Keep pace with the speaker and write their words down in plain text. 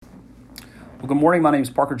Well, good morning. My name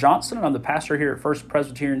is Parker Johnson, and I'm the pastor here at First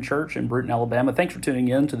Presbyterian Church in Brewton, Alabama. Thanks for tuning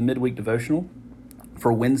in to the midweek devotional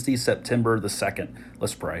for Wednesday, September the 2nd.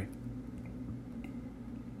 Let's pray.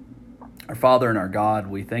 Our Father and our God,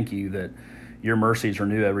 we thank you that your mercies are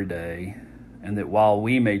new every day, and that while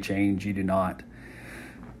we may change, you do not.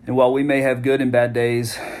 And while we may have good and bad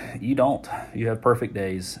days, you don't. You have perfect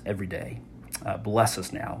days every day. Bless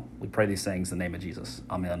us now. We pray these things in the name of Jesus.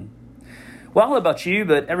 Amen. Well, I don't know about you,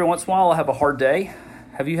 but every once in a while I have a hard day.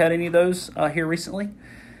 Have you had any of those here recently?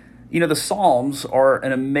 You know, the Psalms are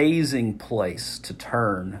an amazing place to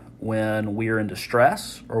turn when we are in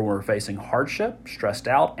distress or we're facing hardship, stressed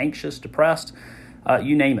out, anxious, depressed,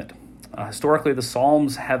 you name it. Historically, the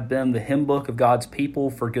Psalms have been the hymn book of God's people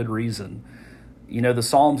for good reason. You know, the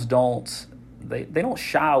Psalms don't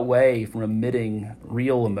shy away from admitting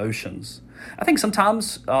real emotions. I think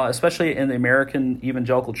sometimes, especially in the American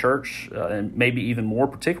evangelical church, and maybe even more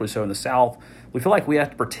particularly so in the South, we feel like we have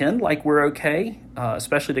to pretend like we're okay,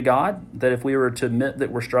 especially to God, that if we were to admit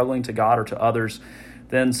that we're struggling to God or to others,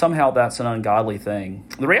 then somehow that's an ungodly thing.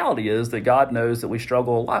 The reality is that God knows that we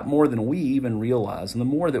struggle a lot more than we even realize, and the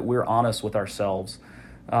more that we're honest with ourselves,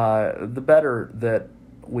 the better that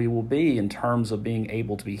we will be in terms of being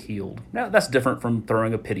able to be healed. Now, that's different from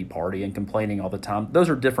throwing a pity party and complaining all the time. Those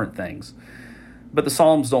are different things. But the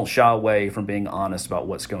Psalms don't shy away from being honest about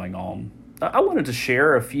what's going on. I wanted to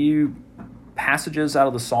share a few passages out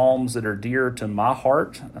of the Psalms that are dear to my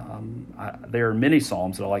heart. There are many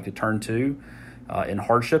Psalms that I like to turn to in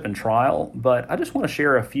hardship and trial, but I just want to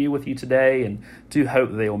share a few with you today and do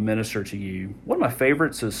hope that they will minister to you. One of my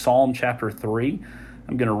favorites is Psalm chapter 3.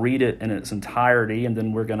 I'm going to read it in its entirety, and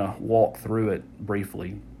then we're going to walk through it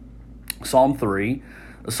briefly. Psalm 3,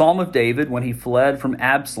 a psalm of David when he fled from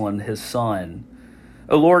Absalom, his son.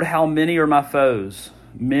 O Lord, how many are my foes?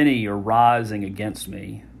 Many are rising against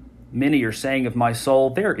me. Many are saying of my soul,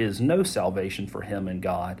 there is no salvation for him in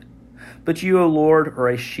God. But you, O Lord, are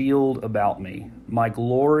a shield about me, my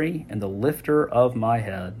glory and the lifter of my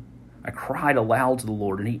head. I cried aloud to the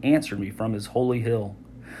Lord, and he answered me from his holy hill.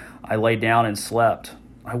 I lay down and slept.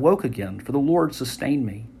 I woke again, for the Lord sustained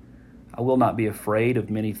me. I will not be afraid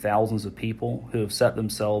of many thousands of people who have set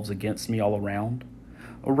themselves against me all around.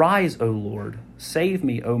 Arise, O Lord, save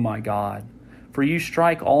me, O my God, for you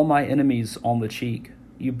strike all my enemies on the cheek.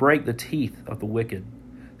 You break the teeth of the wicked.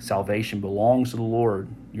 Salvation belongs to the Lord.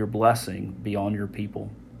 Your blessing be on your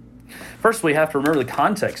people. First, we have to remember the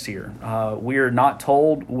context here. We are not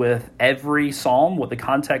told with every psalm what the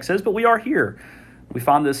context is, but we are here. We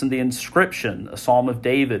find this in the inscription, a psalm of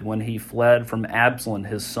David when he fled from Absalom,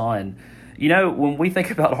 his son. You know, when we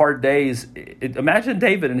think about hard days, imagine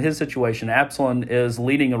David in his situation. Absalom is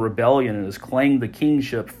leading a rebellion and is claiming the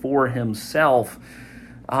kingship for himself.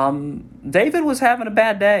 David was having a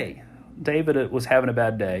bad day.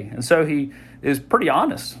 And so he is pretty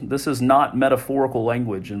honest. This is not metaphorical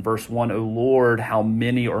language. In verse 1, O Lord, how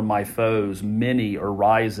many are my foes? Many are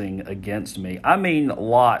rising against me. I mean,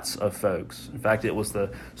 lots of folks. In fact, it was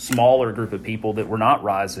the smaller group of people that were not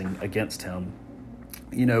rising against him.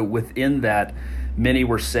 You know, within that, many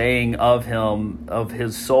were saying of him, of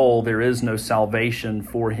his soul, there is no salvation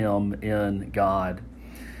for him in God.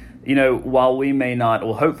 You know, while we may not,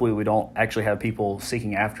 well, hopefully we don't actually have people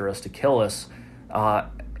seeking after us to kill us.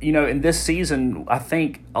 You know, in this season, I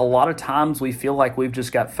think a lot of times we feel like we've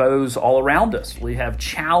just got foes all around us. We have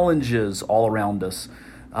challenges all around us.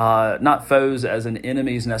 Not foes as in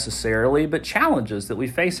enemies necessarily, but challenges that we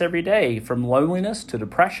face every day, from loneliness to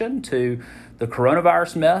depression to the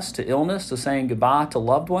coronavirus mess to illness to saying goodbye to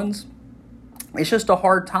loved ones. It's just a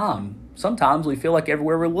hard time. Sometimes we feel like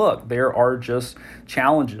everywhere we look, there are just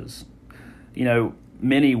challenges. You know,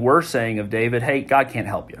 many were saying of David, hey, God can't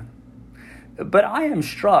help you. But I am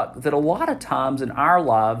struck that a lot of times in our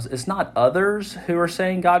lives, it's not others who are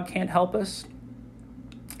saying God can't help us.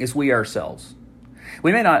 It's we ourselves.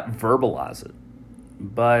 We may not verbalize it,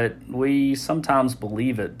 but we sometimes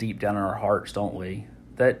believe it deep down in our hearts, don't we?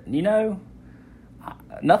 That, you know,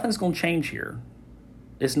 nothing's going to change here.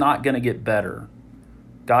 It's not going to get better.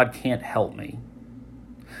 God can't help me.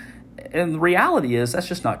 And the reality is that's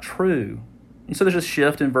just not true. And so there's a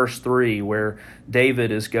shift in verse 3 where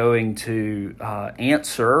David is going to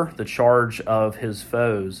answer the charge of his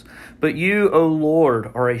foes. But you, O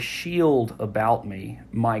Lord, are a shield about me,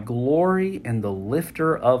 my glory and the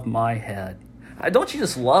lifter of my head. Don't you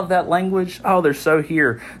just love that language? Oh, there's so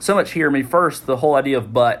much here. I mean, first, the whole idea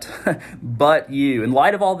of but you. In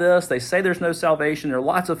light of all this, they say there's no salvation. There are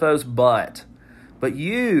lots of foes, but But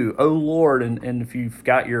you, O Lord, and if you've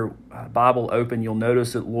got your Bible open, you'll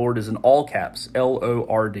notice that Lord is in all caps,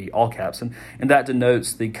 Lord, all caps. And that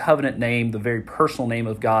denotes the covenant name, the very personal name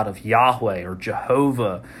of God, of Yahweh or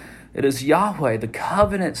Jehovah. It is Yahweh, the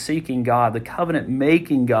covenant-seeking God, the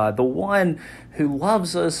covenant-making God, the one who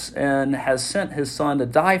loves us and has sent his Son to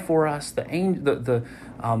die for us, the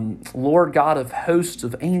Lord God of hosts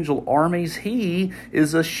of angel armies. He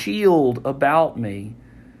is a shield about me.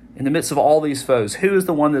 In the midst of all these foes, who is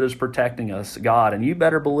the one that is protecting us? God. And you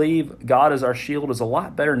better believe God as our shield is a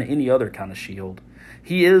lot better than any other kind of shield.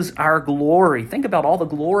 He is our glory. Think about all the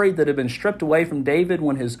glory that had been stripped away from David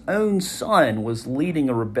when his own son was leading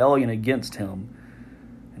a rebellion against him.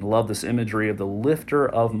 And I love this imagery of the lifter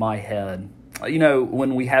of my head. You know,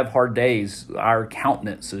 when we have hard days, our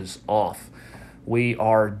countenance is off. We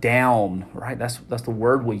are down, right? That's the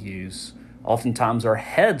word we use. Oftentimes our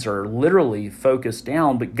heads are literally focused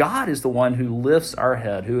down, but God is the one who lifts our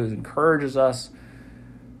head, who encourages us,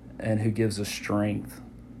 and who gives us strength.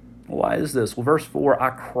 Why is this? Well, verse 4, I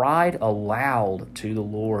cried aloud to the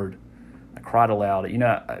Lord. I cried aloud. You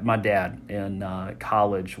know, my dad in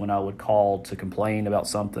college, when I would call to complain about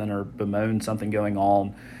something or bemoan something going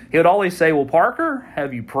on, he would always say, well, Parker,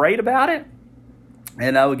 have you prayed about it?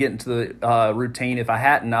 And I would get into the routine. If I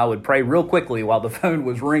hadn't, I would pray real quickly while the phone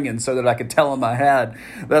was ringing so that I could tell him I had.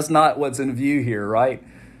 That's not what's in view here, right?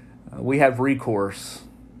 We have recourse.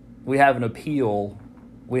 We have an appeal.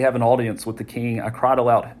 We have an audience with the King. I cried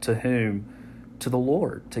aloud to whom? To the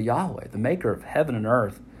Lord, to Yahweh, the maker of heaven and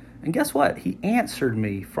earth. And guess what? He answered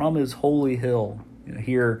me from his holy hill. You know,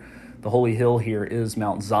 here, the holy hill here is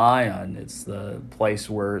Mount Zion. It's the place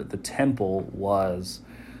where the temple was.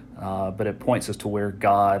 But it points us to where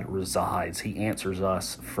God resides. He answers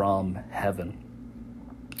us from heaven.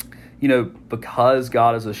 You know, because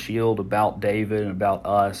God is a shield about David and about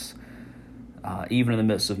us, even in the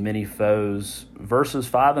midst of many foes, verses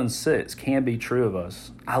 5 and 6 can be true of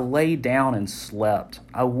us. I lay down and slept.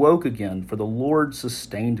 I woke again, for the Lord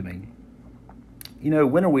sustained me. You know,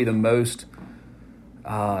 when are we the most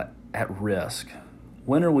at risk?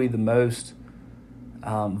 When are we the most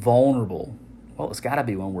vulnerable? Well, it's got to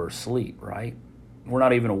be when we're asleep, right? We're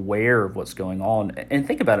not even aware of what's going on. And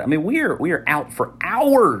think about it. I mean, we are out for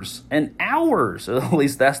hours and hours. At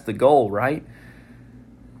least that's the goal, right?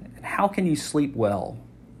 And how can you sleep well?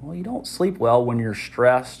 Well, you don't sleep well when you're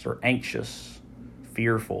stressed or anxious,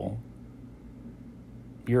 fearful.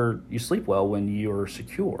 You sleep well when you're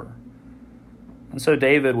secure. And so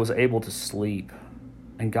David was able to sleep,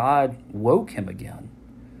 and God woke him again.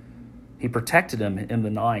 He protected him in the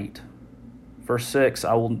night. Verse 6,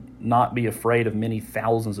 I will not be afraid of many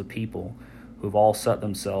thousands of people who have all set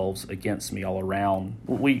themselves against me all around.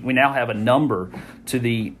 We now have a number to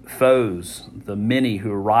the foes, the many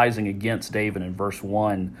who are rising against David in verse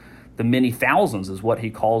 1. The many thousands is what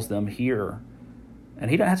he calls them here.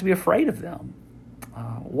 And he doesn't have to be afraid of them.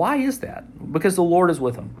 Why is that? Because the Lord is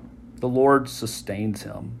with him. The Lord sustains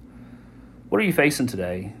him. What are you facing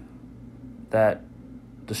today that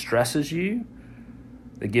distresses you?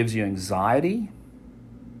 That gives you anxiety?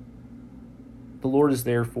 The Lord is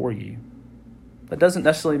there for you. That doesn't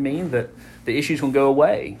necessarily mean that the issues will go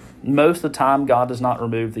away. Most of the time, God does not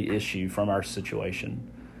remove the issue from our situation.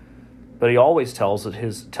 But he always tells us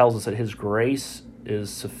that his grace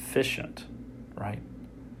is sufficient, right?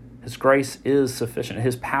 His grace is sufficient.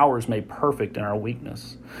 His power is made perfect in our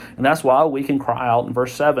weakness. And that's why we can cry out in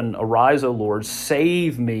verse 7, Arise, O Lord,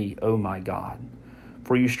 save me, O my God.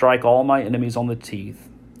 For you strike all my enemies on the cheek.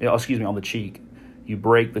 You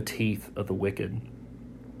break the teeth of the wicked.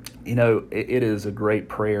 You know, it is a great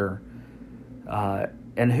prayer.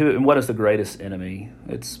 And what is the greatest enemy?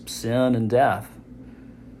 It's sin and death.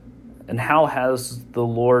 And how has the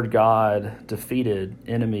Lord God defeated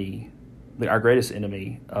our greatest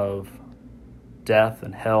enemy of death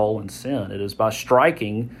and hell and sin? It is by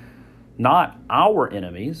striking not our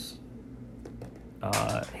enemies.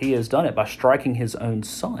 He has done it by striking his own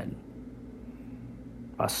Son,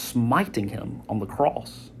 by smiting him on the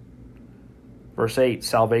cross. Verse 8,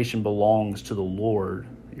 salvation belongs to the Lord.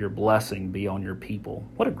 Your blessing be on your people.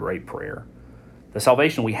 What a great prayer. The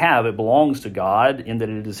salvation we have, it belongs to God in that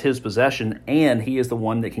it is his possession, and he is the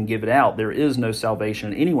one that can give it out. There is no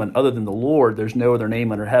salvation in anyone other than the Lord. There's no other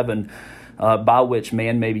name under heaven by which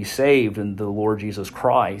man may be saved in the Lord Jesus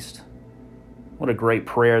Christ. What a great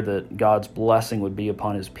prayer that God's blessing would be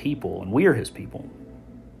upon his people, and we are his people.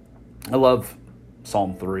 I love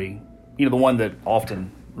Psalm 3. You know, the one that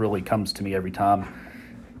often really comes to me every time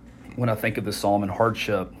when I think of the psalm in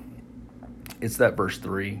hardship. It's that verse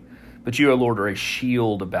 3. But you, O Lord, are a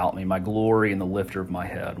shield about me, my glory and the lifter of my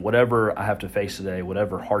head. Whatever I have to face today,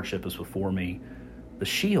 whatever hardship is before me, the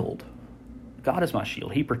shield. God is my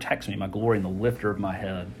shield. He protects me, my glory and the lifter of my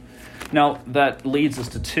head. Now, that leads us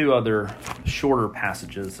to two other shorter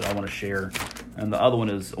passages that I want to share. And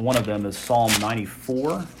one of them is Psalm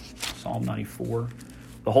 94. Psalm 94.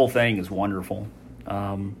 The whole thing is wonderful.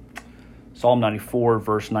 Psalm 94,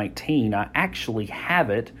 verse 19. I actually have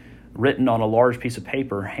it written on a large piece of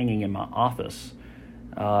paper hanging in my office.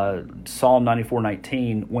 Psalm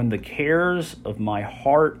 94:19. When the cares of my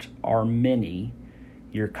heart are many,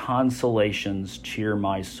 your consolations cheer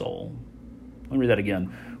my soul. Let me read that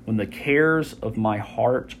again. When the cares of my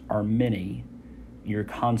heart are many, your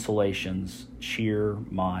consolations cheer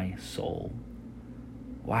my soul.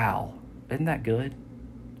 Wow, isn't that good?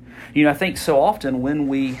 I think so often when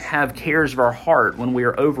we have cares of our heart, when we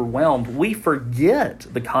are overwhelmed, we forget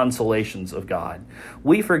the consolations of God.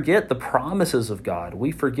 We forget the promises of God.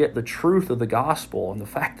 We forget the truth of the gospel and the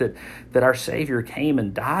fact that our Savior came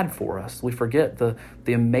and died for us. We forget the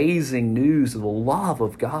amazing news of the love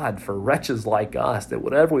of God for wretches like us, that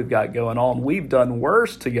whatever we've got going on, we've done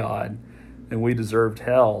worse to God and we deserved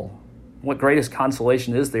hell. What greatest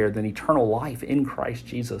consolation is there than eternal life in Christ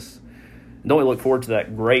Jesus? And don't we look forward to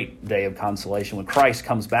that great day of consolation when Christ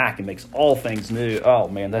comes back and makes all things new? Oh,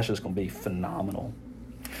 man, that's just going to be phenomenal.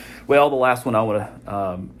 Well, the last one I want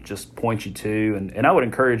to just point you to, and I would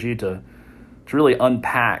encourage you to really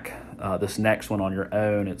unpack this next one on your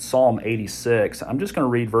own. It's Psalm 86. I'm just going to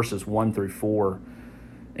read verses 1 through 4.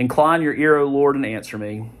 Incline your ear, O Lord, and answer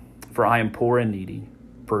me, for I am poor and needy.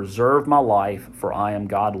 Preserve my life, for I am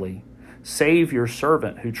godly. Save your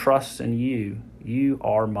servant who trusts in you. You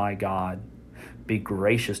are my God. Be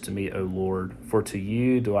gracious to me, O Lord, for to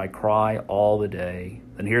you do I cry all the day.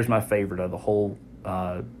 And here's my favorite of the whole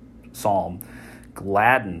psalm.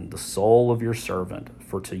 Gladden the soul of your servant,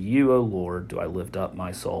 for to you, O Lord, do I lift up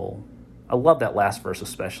my soul. I love that last verse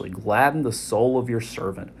especially. Gladden the soul of your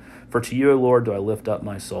servant, for to you, O Lord, do I lift up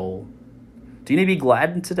my soul. Do you need to be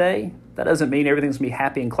gladdened today? That doesn't mean everything's going to be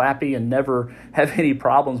happy and clappy and never have any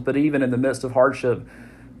problems, but even in the midst of hardship,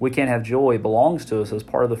 we can't have joy. It belongs to us as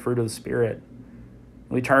part of the fruit of the Spirit.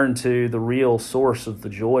 We turn to the real source of the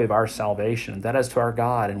joy of our salvation. That is to our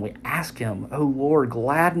God. And we ask him, oh Lord,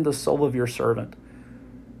 gladden the soul of your servant.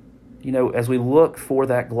 As we look for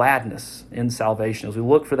that gladness in salvation, as we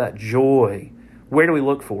look for that joy, where do we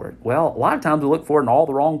look for it? Well, a lot of times we look for it in all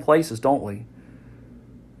the wrong places, don't we?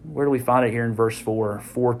 Where do we find it here in verse 4?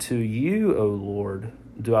 For to you, O Lord,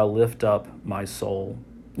 do I lift up my soul.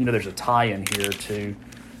 There's a tie-in here to,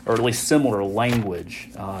 or at least similar language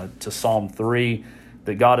to Psalm 3,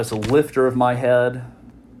 that God is a lifter of my head.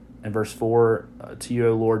 And verse 4, to you,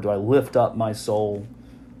 O Lord, do I lift up my soul.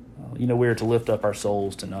 We are to lift up our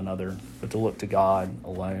souls to none other, but to look to God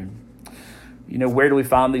alone. Where do we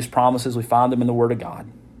find these promises? We find them in the Word of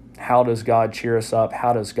God. How does God cheer us up?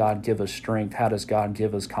 How does God give us strength? How does God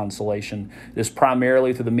give us consolation? It is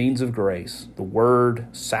primarily through the means of grace, the Word,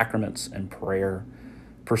 sacraments, and prayer.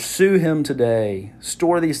 Pursue him today.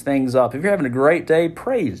 Store these things up. If you're having a great day,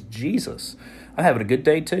 praise Jesus. I'm having a good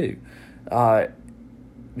day too.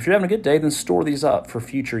 If you're having a good day, then store these up for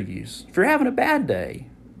future use. If you're having a bad day,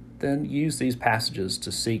 then use these passages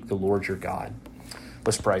to seek the Lord your God.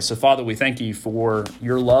 Let's pray. So, Father, we thank you for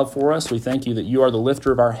your love for us. We thank you that you are the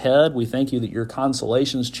lifter of our head. We thank you that your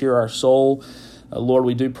consolations cheer our soul. Lord,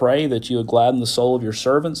 we do pray that you would gladden the soul of your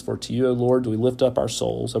servants, for to you, O Lord, do we lift up our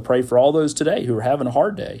souls. I pray for all those today who are having a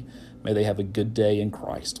hard day. May they have a good day in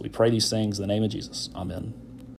Christ. We pray these things in the name of Jesus. Amen.